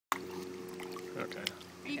Okay.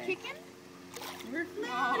 Are you kicking? We're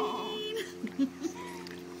floating.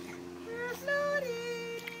 We're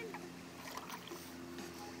floating.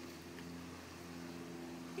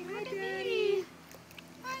 Hi, Daddy.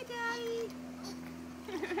 Hi, Daddy.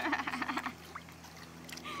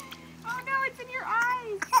 Oh no, it's in your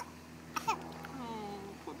eyes. Oh,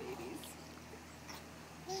 poor babies.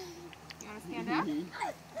 You want to stand up?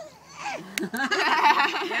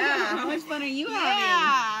 Yeah, how much fun are you having?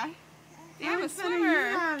 Yeah. How I'm a much fun are you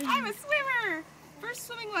swimmer. having? I'm a swimmer. First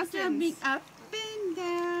swimming lessons. Jumping up and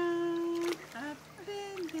down, up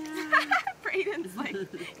and down. Brayden's like,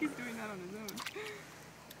 he's doing that on his own.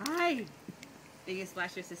 Hi. Are you gonna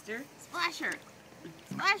splash your sister? Splash her.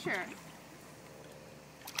 Splash her.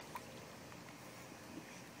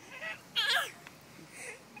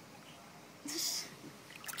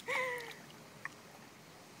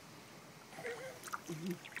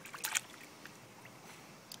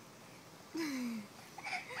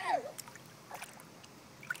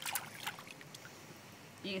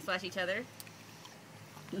 You can splash each other?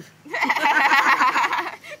 He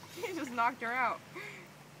just knocked her out.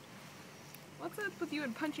 What's up with you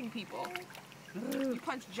and punching people? You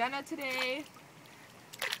punched Jenna today.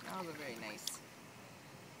 That was very nice.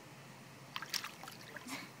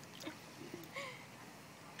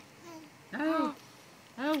 Oh.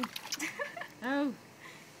 Oh. Oh.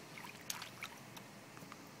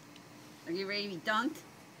 Are you ready to be dunked?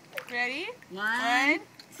 Ready? One,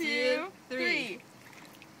 2, 3.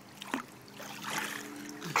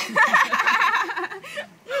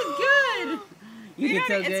 Good. You did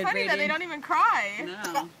so good, It's funny that they don't even cry.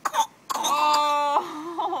 No.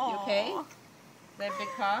 Oh. You okay? Is that a big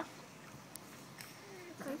cough?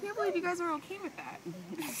 I can't believe you guys were okay with that.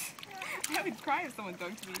 I would cry if someone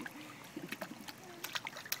dunked me.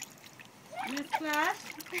 You gonna splash?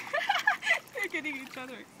 They're getting each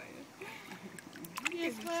other excited. You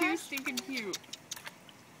It's too stinking cute.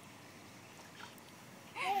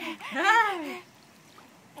 Hi.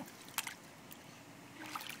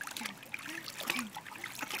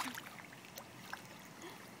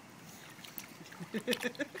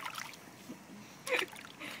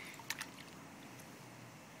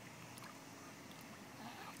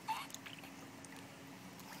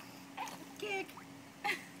 Kick.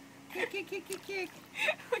 Kick, kick, kick, kick, kick.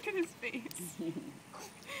 Look at his face.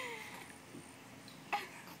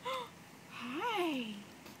 Hi.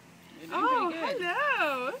 You're doing Oh, pretty good.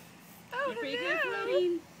 hello. Oh, You're pretty good hello.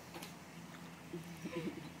 floating.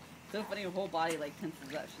 So funny, her whole body like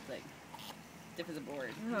tenses up. She's like stiff as a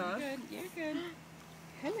board. Uh-huh. You're good. You're good.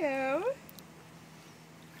 Hello.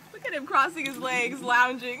 Look at him crossing his legs,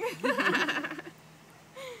 lounging.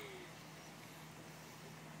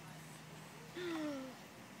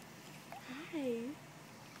 Hi.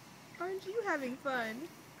 Aren't you having fun?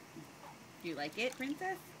 Do you like it,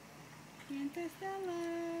 Princess? Princess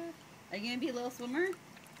Stella. Are you gonna be a little swimmer?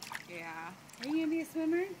 Yeah. Are you gonna be a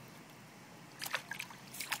swimmer?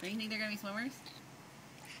 Don't you think they're gonna be swimmers?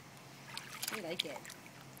 They like it.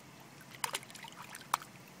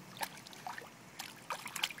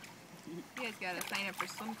 You guys gotta sign up for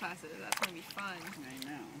swim classes. That's gonna be fun. I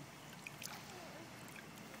know.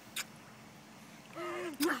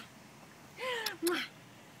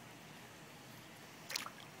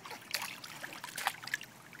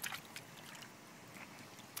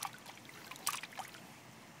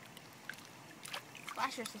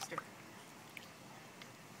 Splash your sister.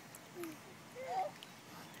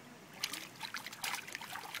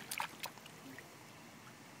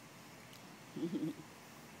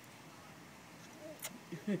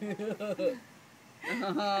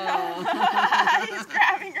 Oh. He's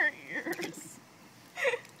grabbing her ears.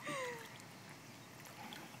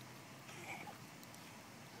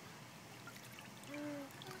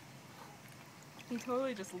 He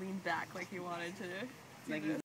totally just leaned back like he wanted to do Like this.